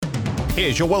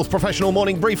Here's your Wealth Professional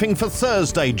morning briefing for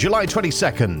Thursday, July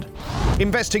 22nd.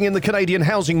 Investing in the Canadian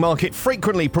housing market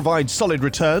frequently provides solid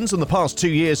returns, and the past 2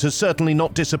 years has certainly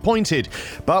not disappointed.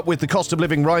 But with the cost of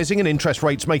living rising and interest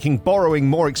rates making borrowing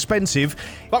more expensive,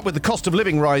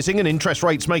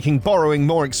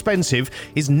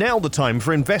 is now the time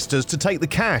for investors to take the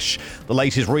cash. The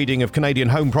latest reading of Canadian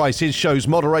home prices shows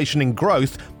moderation in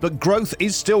growth, but growth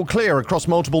is still clear across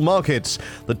multiple markets.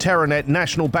 The Terranet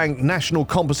National Bank National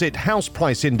Composite House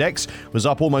Price Index was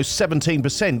up almost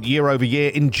 17% year over year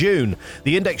in June.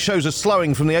 The index shows a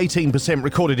slowing from the 18%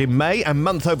 recorded in May, and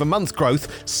month-over-month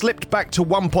growth slipped back to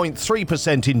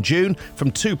 1.3% in June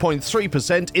from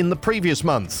 2.3% in the previous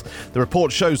month. The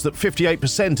report shows that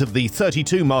 58% of the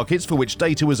 32 markets for which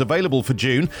data was available for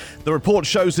June, there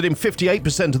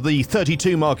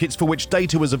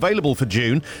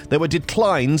were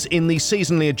declines in the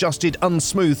seasonally adjusted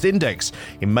unsmoothed index.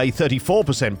 In May,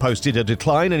 34% posted a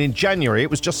decline, and in January it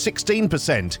was just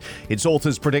 16%. Its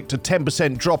authors predict a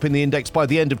 10% drop in the index by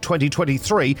the end of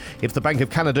 2023 if the Bank of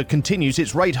Canada continues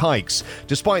its rate hikes.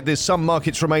 Despite this, some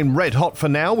markets remain red hot for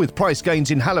now, with price gains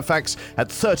in Halifax at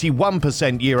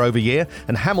 31% year over year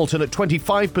and Hamilton at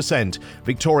 25%.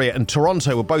 Victoria and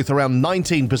Toronto are both around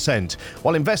 19%.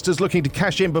 While investors looking to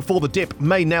cash in before the dip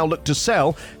may now look to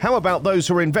sell, how about those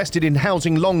who are invested in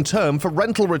housing long-term for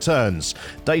rental returns?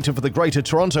 Data for the Greater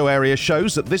Toronto area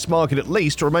shows that this market at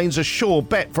least remains a sure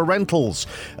bet for rentals.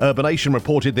 Urbanation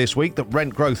reported this week that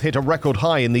rent growth hit a record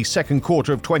high in the second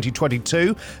quarter of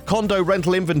 2022. Condo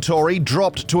rental inventory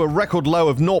dropped to a record low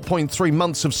of 0.3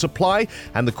 months of supply,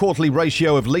 and the quarterly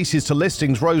ratio of leases to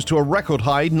listings rose to a record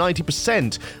high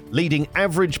 90%, leading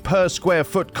average per square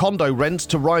foot condo rents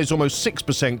to rise almost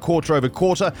 6% quarter over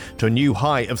quarter to a new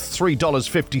high of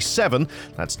 $3.57.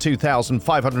 That's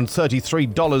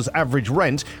 $2,533 average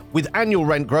rent, with annual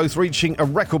rent growth reaching a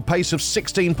record pace of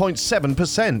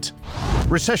 16.7%.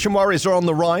 Recession worries are on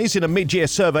the rise. In a mid-year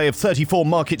survey of 34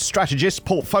 market strategists,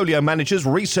 portfolio managers,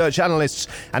 research analysts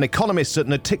and economists at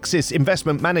Natixis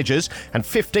Investment Managers and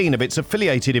 15 of its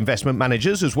affiliated investment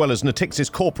managers, as well as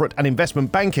Natixis Corporate and Investment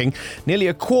Banking, nearly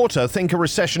a quarter think a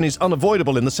recession is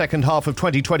unavoidable in the second half of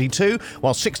 2022,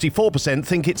 while 64%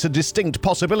 think it's a distinct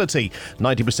possibility.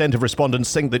 90% of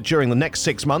respondents think that during the next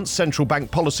 6 months, central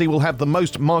bank policy will have the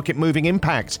most market-moving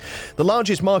impact. The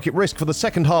largest market risk for the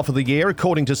second half of the year,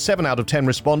 according to 7 out of 10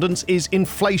 respondents, is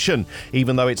inflation.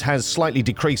 Even though it has slightly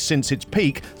decreased since its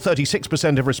peak,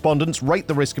 36% of respondents rate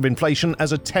the risk of inflation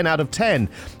as a 10 out of 10.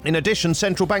 In addition,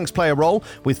 central banks play a role,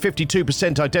 with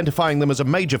 52% identifying them as a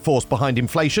major force behind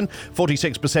inflation.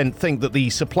 46% think that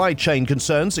the supply chain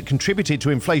concerns that contributed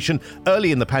to inflation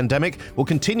early in the pandemic will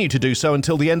continue to do so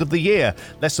until the end of the year.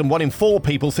 Less than 1 in 4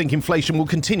 people think inflation will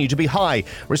continue to be high.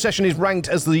 Recession is ranked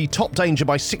as the top danger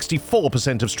by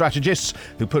 64% of strategists,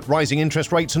 who put rising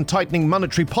interest rates and tightening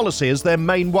monetary policy as their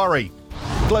main worry.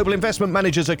 Global investment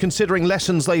managers are considering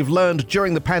lessons they've learned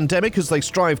during the pandemic as they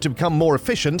strive to become more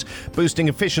efficient. Boosting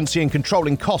efficiency and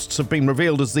controlling costs have been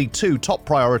revealed as the 2 top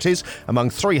priorities among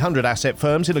 300 asset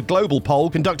firms in a global poll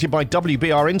conducted by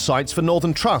WBR Insights for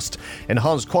Northern Trust.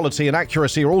 Enhanced quality and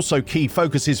accuracy are also key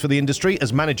focuses for the industry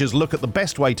as managers look at the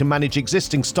best way to manage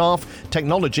existing staff,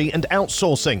 technology and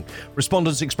outsourcing.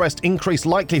 Respondents expressed increased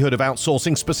likelihood of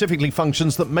outsourcing specifically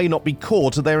functions that may not be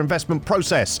core to their investment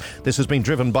process. This has been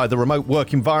driven by the remote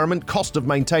work environment, cost of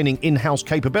maintaining in-house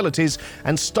capabilities,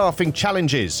 and staffing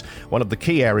challenges. One of the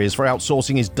key areas for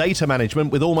outsourcing is data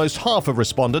management, with almost half of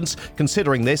respondents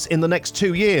considering this in the next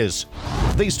 2 years.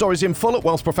 These stories in full at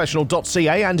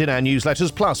WealthProfessional.ca and in our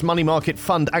newsletters, plus money market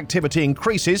fund activity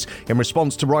increases in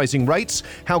response to rising rates,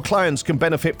 how clients can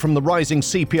benefit from the rising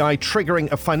CPI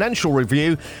triggering a financial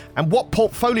review, and what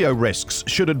portfolio risks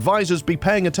should advisors be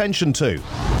paying attention to.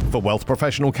 For Wealth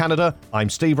Professional Canada,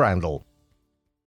 I'm Steve Randall.